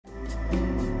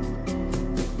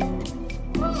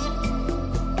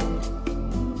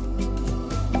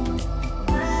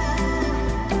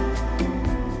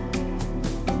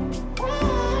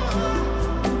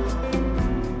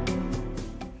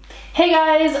Hey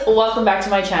guys, welcome back to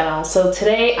my channel. So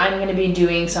today I'm going to be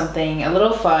doing something a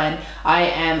little fun. I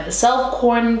am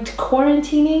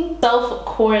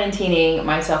self-quarantining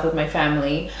myself with my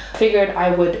family. I figured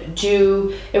I would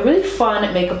do a really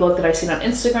fun makeup look that I've seen on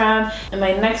Instagram. In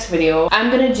my next video,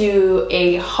 I'm going to do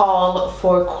a haul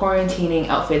for quarantining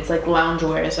outfits, like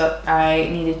loungewears that I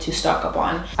needed to stock up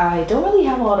on. I don't really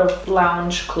have a lot of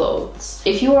lounge clothes.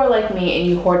 If you are like me and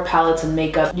you hoard palettes and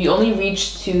makeup, you only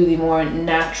reach to the more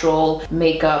natural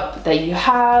makeup that you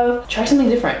have. Try something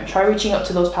different. Try reaching out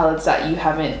to those palettes that you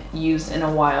haven't used in a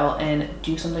while and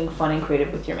do something fun and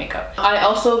creative with your makeup. I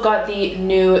also got the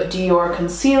new DIOR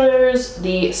concealers,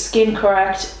 the Skin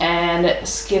Correct and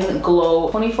Skin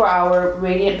Glow 24-hour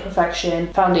Radiant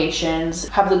Perfection foundations.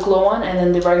 Have the glow one and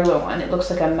then the regular one. It looks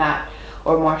like a matte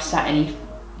or more satiny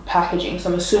packaging, so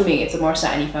I'm assuming it's a more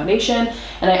satiny foundation.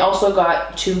 And I also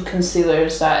got two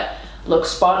concealers that look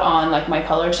spot on like my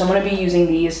color, so I'm going to be using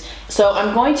these. So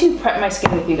I'm going to prep my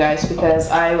skin with you guys because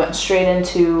I went straight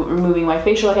into removing my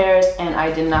facial hairs and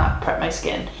I did not prep my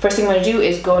skin. First thing I'm going to do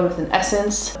is go in with an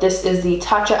essence. This is the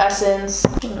TATCHA essence.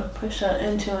 I'm going to push that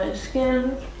into my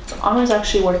skin. So Anna's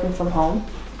actually working from home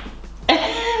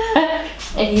and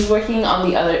he's working on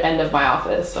the other end of my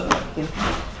office. So he's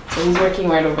working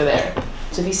right over there.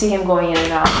 So if you see him going in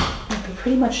and out,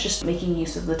 pretty much just making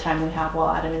use of the time we have while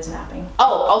Adam is napping.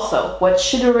 Oh, also, what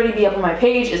should already be up on my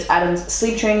page is Adam's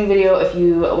sleep training video. If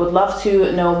you would love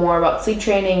to know more about sleep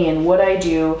training and what I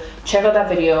do, check out that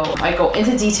video. I go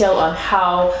into detail on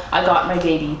how I got my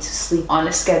baby to sleep on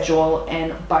a schedule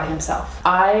and by himself.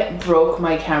 I broke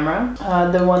my camera,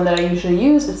 the one that I usually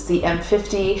use. It's the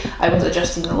M50. I was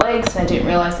adjusting the legs and I didn't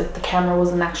realize that the camera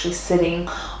wasn't actually sitting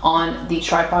on the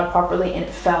tripod properly and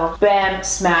it fell. Bam,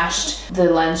 smashed, the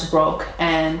lens broke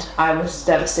and I was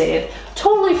devastated.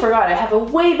 Totally forgot I have a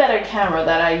way better camera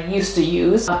that I used to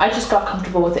use. I just got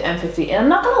comfortable with the M50 and I'm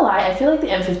not gonna lie, I feel like the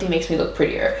M50 makes me look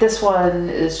prettier. This one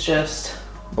is just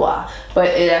blah, but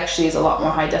it actually is a lot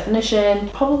more high definition.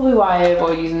 Probably why I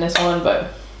avoid using this one,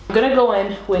 but I'm gonna go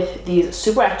in with these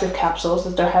super active capsules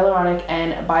that they're hyaluronic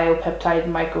and biopeptide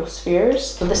microspheres.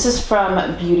 So this is from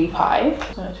Beauty Pie.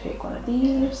 I'm gonna take one of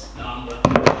these.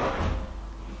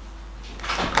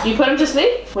 You put him to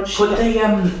sleep? What did she put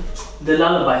the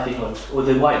lullaby thing on, or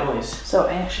the white noise. So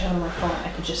I actually have it on my phone. I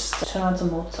could just turn on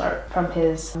some Mozart from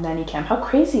his nanny cam. How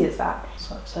crazy is that?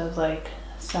 So it says like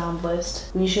sound list.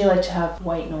 We usually like to have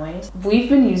white noise. We've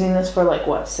been using this for like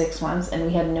what, 6 months, and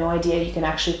we had no idea you can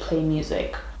actually play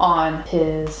music on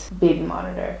his baby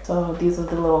monitor. So these are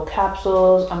the little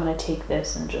capsules. I'm gonna take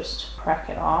this and just crack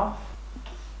it off.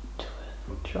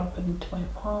 Drop it into my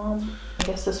palm. I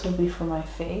guess this would be for my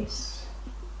face.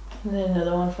 And then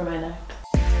another one for my neck.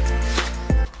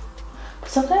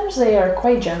 But sometimes they are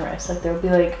quite generous. Like they'll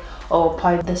be like, oh,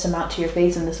 apply this amount to your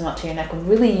face and this amount to your neck. When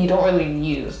really, you don't really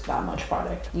use that much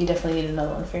product. You definitely need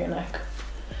another one for your neck.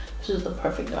 This is the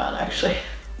perfect amount, actually.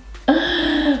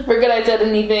 Forget I said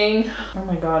anything. Oh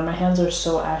my god, my hands are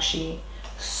so ashy.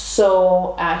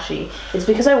 So ashy. It's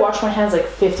because I wash my hands like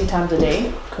 50 times a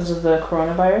day because of the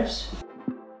coronavirus.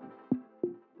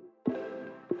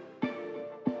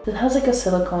 It has like a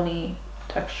silicone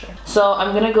texture. So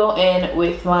I'm gonna go in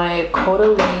with my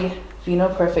CAUDALIE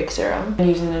VINOPERFECT serum. I'm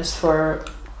using this for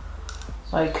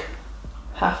like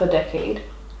half a decade.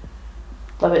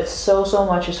 Love it so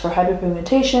much. It's for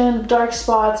hyperpigmentation, dark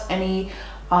spots, any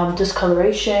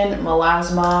discoloration,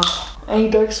 melasma.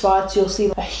 Any dark spots, you'll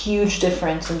see a huge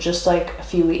difference in just like a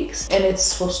few weeks. And it's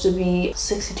supposed to be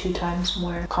 62 times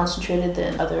more concentrated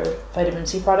than other vitamin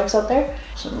C products out there.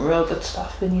 Some real good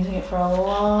stuff. Been using it for a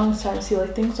long time. See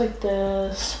like things like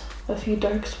this, a few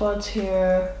dark spots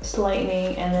here, it's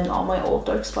lightening, and then all my old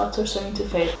dark spots are starting to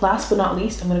fade. Last but not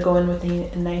least, I'm gonna go in with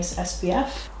a nice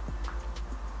SPF.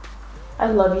 I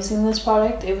love using this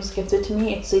product. It was gifted to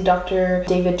me. It's the Dr.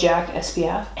 David Jack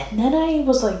SPF. And then I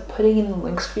was like putting in the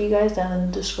links for you guys down in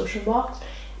the description box.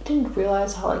 I didn't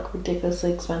realize how like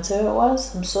ridiculously expensive it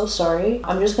was. I'm so sorry.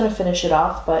 I'm just gonna finish it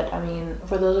off, but I mean,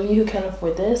 for those of you who can't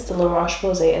afford this, the La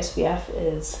Roche-Posay SPF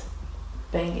is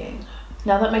banging.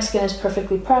 Now that my skin is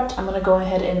perfectly prepped, I'm gonna go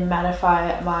ahead and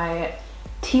mattify my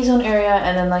T-zone area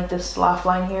and then like this laugh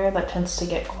line here that tends to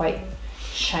get quite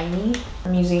shiny.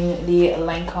 I'm using the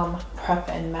LANCôME Prep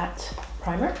and Matte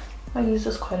Primer. I use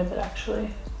this quite a bit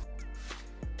actually.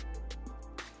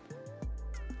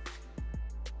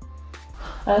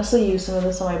 I also use some of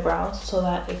this on my brows so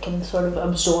that it can sort of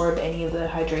absorb any of the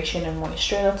hydration and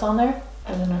moisture that's on there.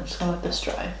 And then I'm just gonna let this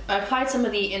dry. I applied some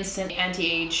of the Instant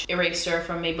Anti-Age Eraser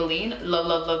from Maybelline. Love,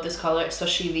 love, love this color,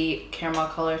 especially the caramel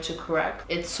color to correct.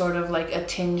 It's sort of like a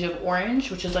tinge of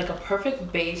orange, which is like a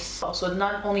perfect base. Also, it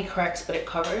not only corrects, but it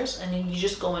covers. And then you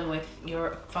just go in with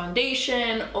your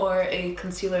foundation or a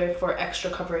concealer for extra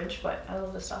coverage, but I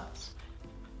love this stuff.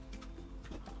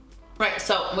 Right,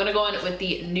 so I'm gonna go in with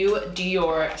the new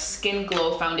Dior Skin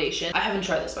Glow Foundation. I haven't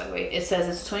tried this, by the way. It says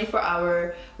it's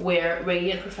 24-hour wear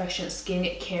radiant perfection skin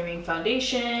caring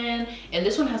foundation. And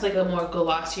this one has like a more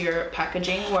glossier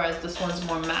packaging, whereas this one's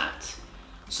more matte.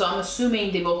 So I'm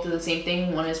assuming they both do the same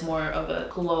thing. One is more of a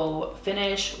glow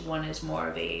finish, one is more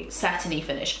of a satiny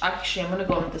finish. Actually, I'm gonna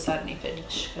go in with the satiny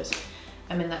finish because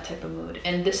I'm in that type of mood.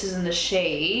 And this is in the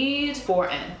shade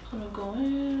 4N. I'm gonna go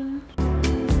in.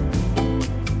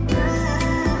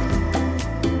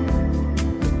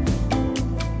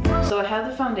 So I have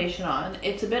the foundation on.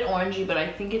 It's a bit orangey, but I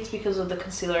think it's because of the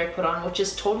concealer I put on, which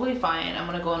is totally fine. I'm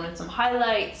gonna go in with some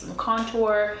highlights, some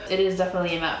contour. It is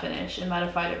definitely a matte finish and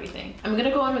mattified everything. I'm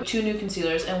gonna go in with two new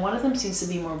concealers, and one of them seems to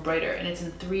be more brighter, and it's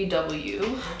in 3W.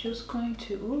 I'm just going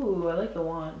to, ooh, I like the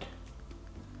wand.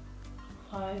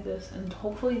 Apply this, and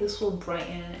hopefully this will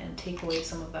brighten and take away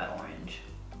some of that orange.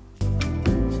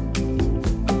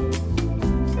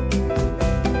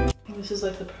 I think this is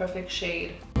like the perfect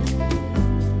shade.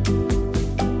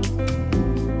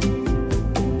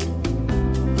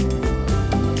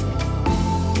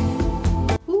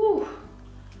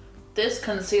 This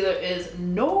concealer is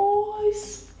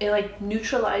nice. It like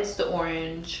neutralized the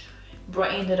orange,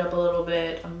 brightened it up a little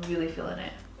bit. I'm really feeling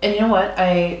it. And you know what?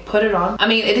 I put it on. I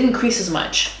mean, it didn't crease as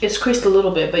much. It's creased a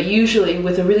little bit, but usually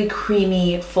with a really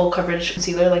creamy full coverage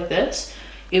concealer like this,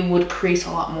 it would crease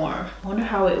a lot more. I wonder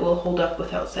how it will hold up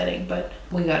without setting, but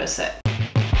we gotta set.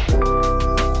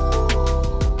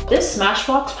 This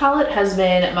Smashbox palette has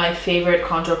been my favorite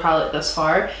contour palette thus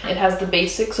far. It has the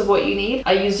basics of what you need.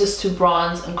 I use this to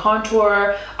bronze and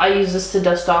contour. I use this to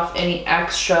dust off any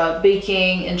extra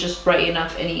baking and just brighten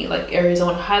up any like areas I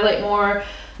want to highlight more.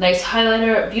 Nice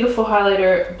highlighter, beautiful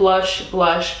highlighter, blush,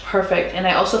 perfect. And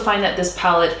I also find that this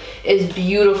palette is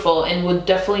beautiful and would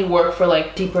definitely work for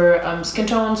like deeper skin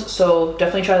tones. So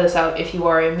definitely try this out if you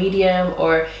are a medium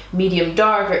or medium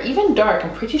dark or even dark.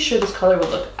 I'm pretty sure this color would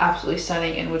look absolutely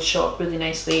stunning and would show up really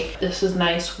nicely. This is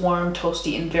nice, warm,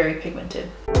 toasty, and very pigmented.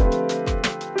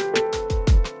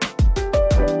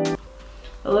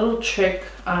 A little trick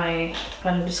I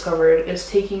kind of discovered is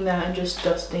taking that and just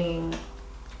dusting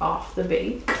off the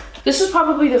bake. This is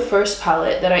probably the first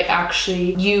palette that I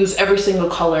actually use every single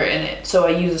color in it. So I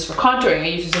use this for contouring, I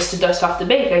use this to dust off the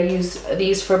bake, I use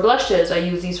these for blushes, I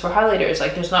use these for highlighters.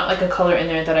 Like there's not like a color in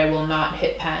there that I will not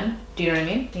hit pan. Do you know what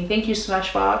I mean? Thank you,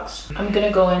 Smashbox. I'm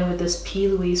gonna go in with this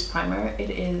P.LOUISE primer. It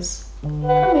is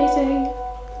amazing.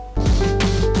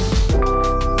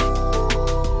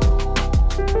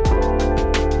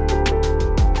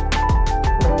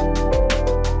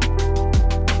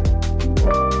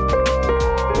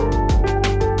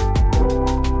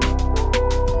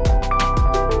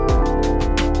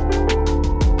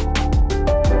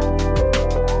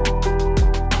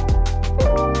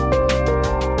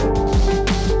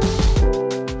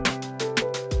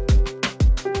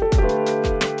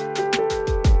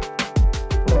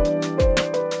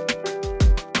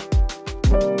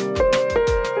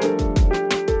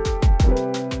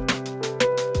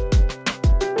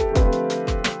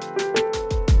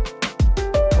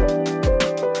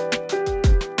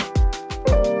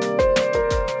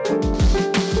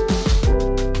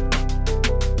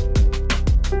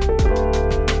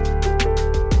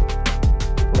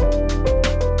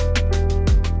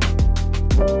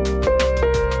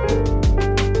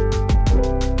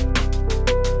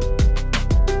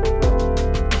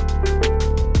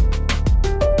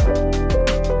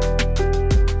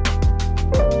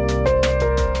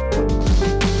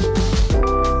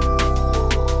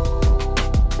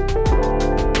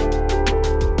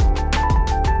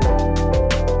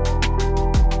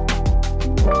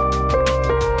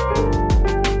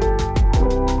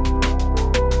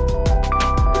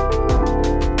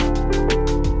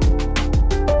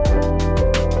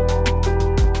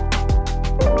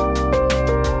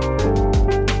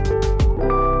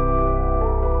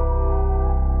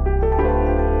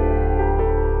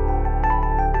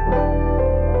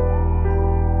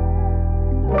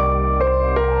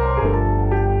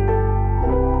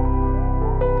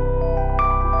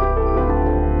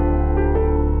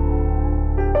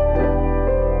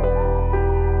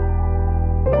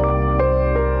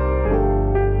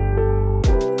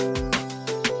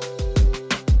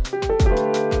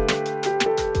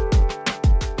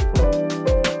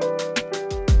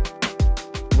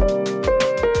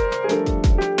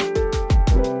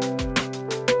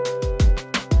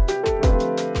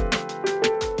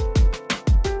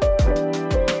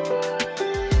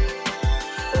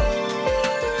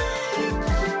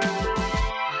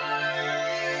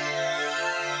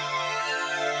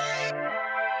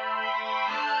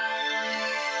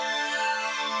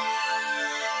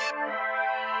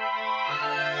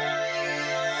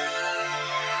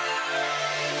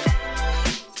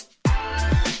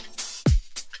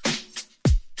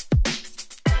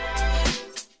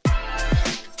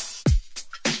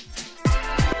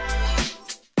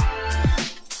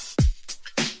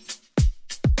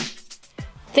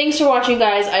 Thanks for watching,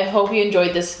 guys. I hope you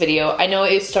enjoyed this video. I know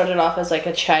it started off as like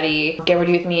a chatty get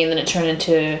ready with me and then it turned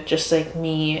into just like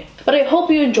me. But I hope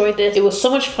you enjoyed this. It was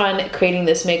so much fun creating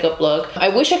this makeup look. I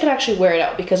wish I could actually wear it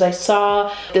out because I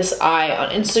saw this eye on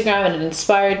Instagram and it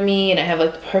inspired me and I have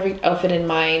like the perfect outfit in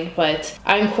mind, but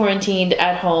I'm quarantined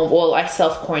at home. Well, I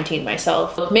self-quarantined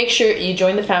myself. Make sure you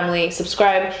join the family,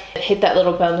 subscribe, hit that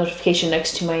little bell notification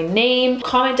next to my name.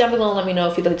 Comment down below and let me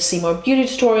know if you'd like to see more beauty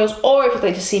tutorials or if you'd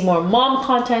like to see more mom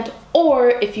content or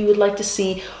if you would like to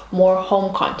see more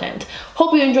home content.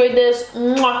 Hope you enjoyed this.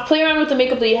 Mwah. Play around with the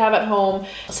makeup that you have at home.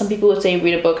 Some people would say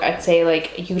read a book. I'd say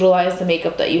like utilize the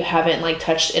makeup that you haven't like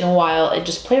touched in a while and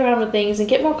just play around with things and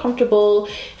get more comfortable.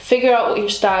 Figure out what your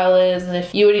style is, and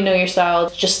if you already know your style,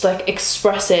 just like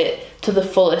express it to the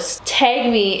fullest.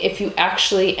 Tag me if you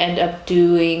actually end up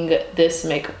doing this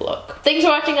makeup look. Thanks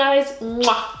for watching, guys.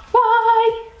 Mwah.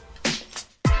 Bye.